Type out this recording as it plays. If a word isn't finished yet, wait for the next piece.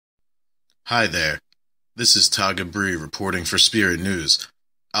Hi there. This is Taga Bree reporting for Spirit News.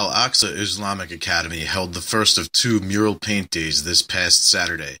 Al-Aqsa Islamic Academy held the first of two mural paint days this past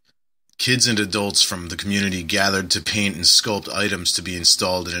Saturday. Kids and adults from the community gathered to paint and sculpt items to be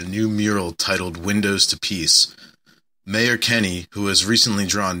installed in a new mural titled Windows to Peace. Mayor Kenny, who has recently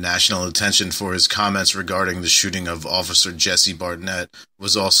drawn national attention for his comments regarding the shooting of Officer Jesse Barnett,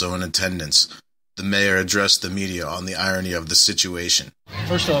 was also in attendance. The mayor addressed the media on the irony of the situation.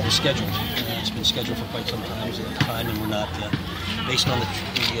 First off, it was scheduled. It's been scheduled for quite some time, and we're not, based on the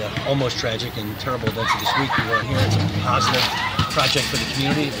almost tragic and terrible events of this week, we weren't here. It's a positive project for the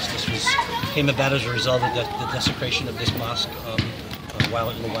community. This came about as a result of the desecration of this mosque a little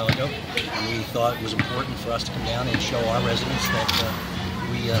while ago, and we thought it was important for us to come down and show our residents that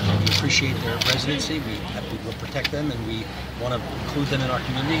we appreciate their residency. We will protect them, and we want to include them in our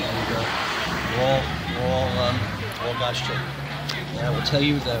community, and we're all God's children. And I will tell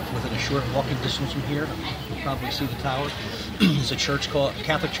you that within a short walking distance from here, you'll probably see the tower. There's a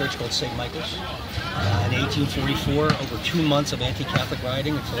Catholic church called St. Michael's. In 1844, over 2 months of anti-Catholic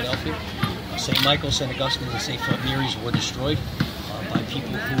rioting in Philadelphia, St. Michael's, St. Augustine, and St. Mary's were destroyed by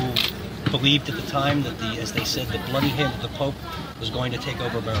people who believed at the time that as they said, the bloody hand of the Pope was going to take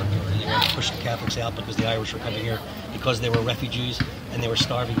over America. And they wanted to push the Catholics out because the Irish were coming here because they were refugees and they were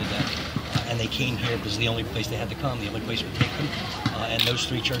starving to death. And they came here because the only place they had to come, the only place would take them. And those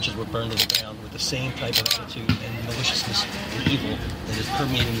 3 churches were burned to the ground with the same type of attitude and maliciousness and evil that is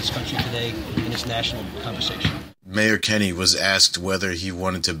permeating this country today in its national conversation. Mayor Kenny was asked whether he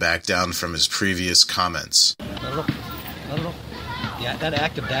wanted to back down from his previous comments. Not at all. Not at all. Yeah, that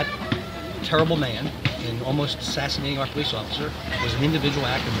act of that terrible man in almost assassinating our police officer was an individual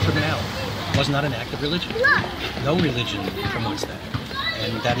act of criminality. It was not an act of religion. No religion promotes that.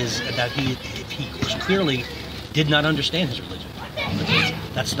 And that is that he clearly did not understand his religion.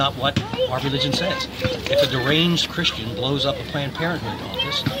 That's not what our religion says. If a deranged Christian blows up a Planned Parenthood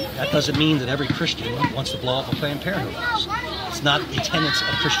office, that doesn't mean that every Christian wants to blow up a Planned Parenthood office. It's not the tenets of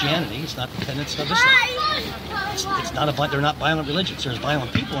Christianity. It's not the tenets of Islam. It's not they're not violent religions. There's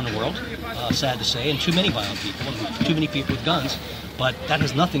violent people in the world, sad to say, and too many violent people, and too many people with guns. But that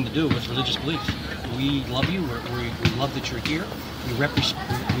has nothing to do with religious beliefs. We love you. We love that you're here.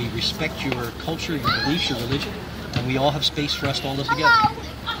 We respect your culture, your beliefs, your religion, and we all have space for us to all live together.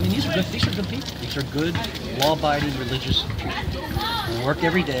 I mean, these are good people. These are good, law-abiding, religious people who work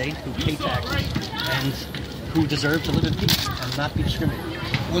every day, who pay taxes, and who deserve to live in peace and not be discriminated.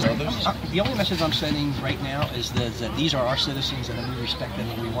 The only message I'm sending right now is that these are our citizens and that we respect them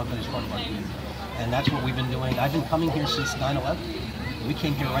and we want them as part of our community. And that's what we've been doing. I've been coming here since 9/11. We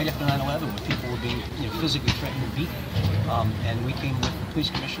came here right after 9/11 when people were being physically threatened and beaten. And we came with the police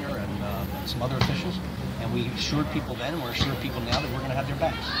commissioner and some other officials, and we assured people then, and we're assuring people now that we're going to have their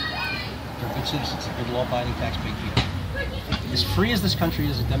backs. They're good citizens, they're good law-abiding, tax-paying people. As free as this country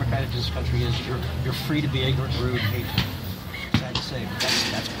is, as democratic as this country is, you're free to be ignorant, rude, hateful. Sad to say, but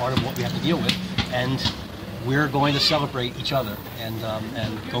that's part of what we have to deal with. And we're going to celebrate each other and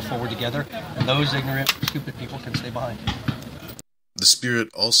go forward together. And those ignorant, stupid people can stay behind. The Spirit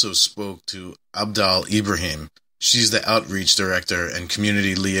also spoke to Abdal Ibrahim. She's the outreach director and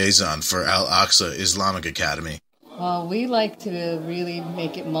community liaison for Al-Aqsa Islamic Academy. Well, we like to really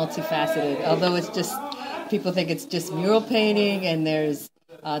make it multifaceted, although it's just, people think it's just mural painting and there's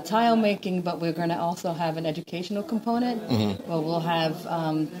tile making, but we're going to also have an educational component. Mm-hmm. Well, we'll have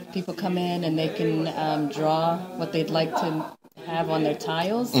people come in and they can draw what they'd like to have on their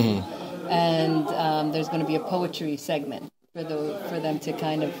tiles. Mm-hmm. And there's going to be a poetry segment for them to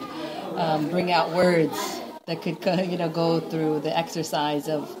kind of bring out words that could go through the exercise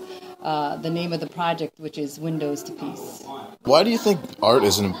of the name of the project, which is Windows to Peace. Why do you think art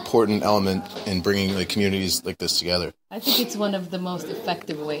is an important element in bringing communities like this together? I think it's one of the most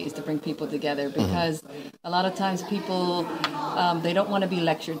effective ways to bring people together because a lot of times people, they don't want to be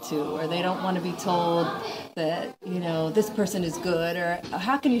lectured to, or they don't want to be told that, this person is good, or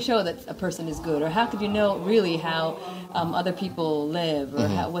how can you show that a person is good, or how could you know really how other people live, or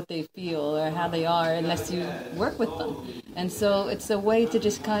what they feel, or how they are, unless you work with them. And so it's a way to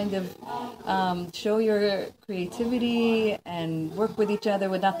just kind of show your creativity and work with each other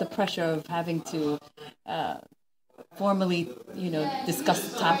without the pressure of having to formally,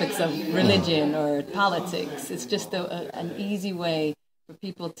 discuss topics of religion or politics. It's just an easy way for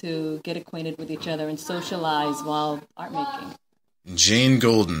people to get acquainted with each other and socialize while art making. Jane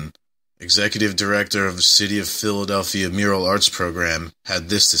Golden, Executive Director of the City of Philadelphia Mural Arts Program, had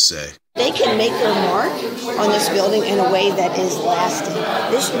this to say. They can make their mark on this building in a way that is lasting.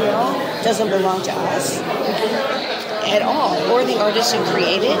 This mural doesn't belong to us. at all, or the artists who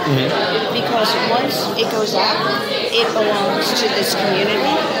create it, because once it goes up, it belongs to this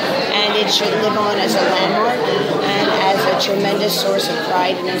community, and it should live on as a landmark and as a tremendous source of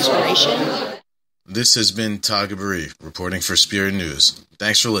pride and inspiration. This has been Taga Bari reporting for Spirit News.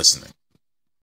 Thanks for listening.